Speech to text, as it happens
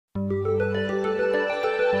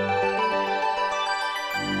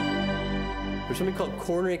There's something called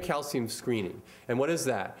coronary calcium screening. And what is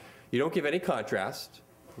that? You don't give any contrast,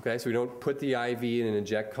 okay? So we don't put the IV in and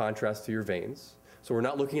inject contrast to your veins. So we're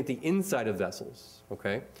not looking at the inside of vessels,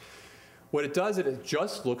 okay? What it does, it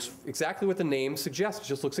just looks exactly what the name suggests. It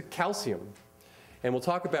just looks at calcium. And we'll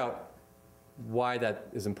talk about why that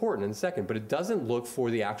is important in a second, but it doesn't look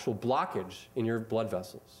for the actual blockage in your blood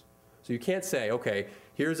vessels. So you can't say, okay,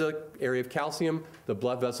 here's an area of calcium, the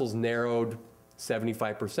blood vessels narrowed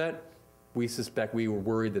 75%. We suspect, we were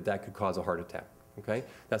worried that that could cause a heart attack, okay?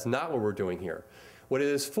 That's not what we're doing here. What it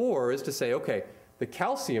is for is to say, okay, the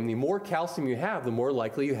calcium, the more calcium you have, the more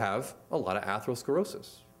likely you have a lot of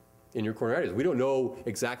atherosclerosis in your coronary arteries. We don't know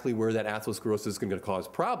exactly where that atherosclerosis is going to cause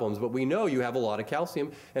problems, but we know you have a lot of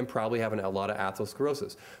calcium and probably have a lot of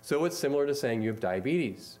atherosclerosis. So it's similar to saying you have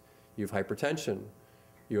diabetes, you have hypertension,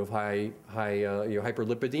 you have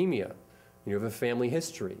hyperlipidemia, you have a family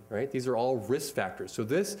history, right? These are all risk factors. So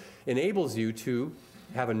this enables you to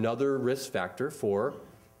have another risk factor for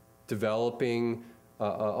developing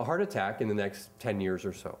a heart attack in the next 10 years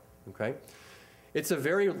or so, okay? It's a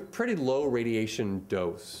pretty low radiation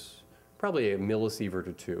dose. Probably a millisievert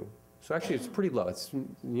or 2. So actually it's pretty low. It's,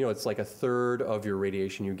 it's like a third of your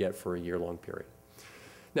radiation you get for a year-long period.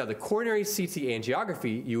 Now the coronary CT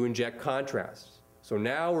angiography, you inject contrast. So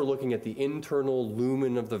now we're looking at the internal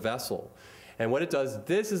lumen of the vessel. And what it does,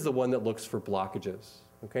 this is the one that looks for blockages,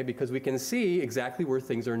 okay? Because we can see exactly where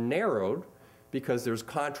things are narrowed because there's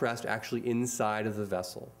contrast actually inside of the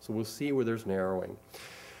vessel. So we'll see where there's narrowing.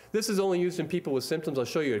 This is only used in people with symptoms. I'll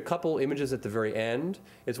show you a couple images at the very end.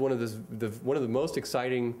 It's one of the most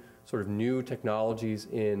exciting sort of new technologies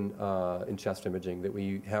in chest imaging that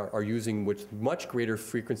we are using with much greater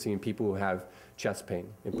frequency in people who have chest pain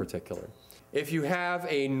in particular. If you have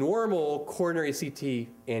a normal coronary CT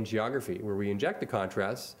angiography where we inject the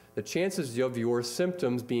contrast, the chances of your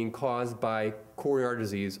symptoms being caused by coronary artery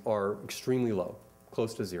disease are extremely low,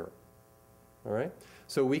 close to 0. All right?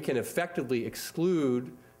 So we can effectively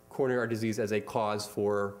exclude coronary artery disease as a cause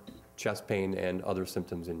for chest pain and other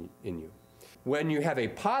symptoms in you. When you have a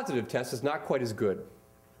positive test, it's not quite as good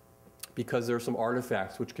because there are some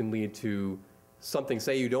artifacts which can lead to something.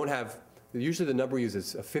 Say you don't have, usually the number we use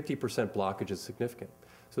is a 50% blockage is significant.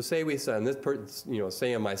 So say we say,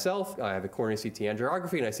 say on myself, I have a coronary CT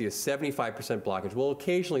angiography and I see a 75% blockage. Well,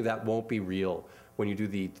 occasionally that won't be real when you do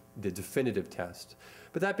the definitive test.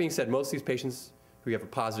 But that being said, most of these patients who have a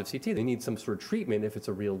positive CT, they need some sort of treatment if it's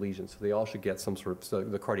a real lesion. So they all should get some sort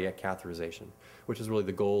of the cardiac catheterization, which is really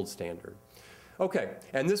the gold standard. Okay,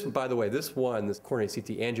 and this, by the way, this coronary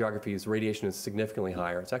CT angiography's radiation is significantly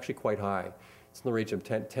higher. It's actually quite high. It's in the range of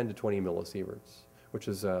 10 to 20 millisieverts, which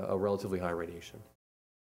is a relatively high radiation.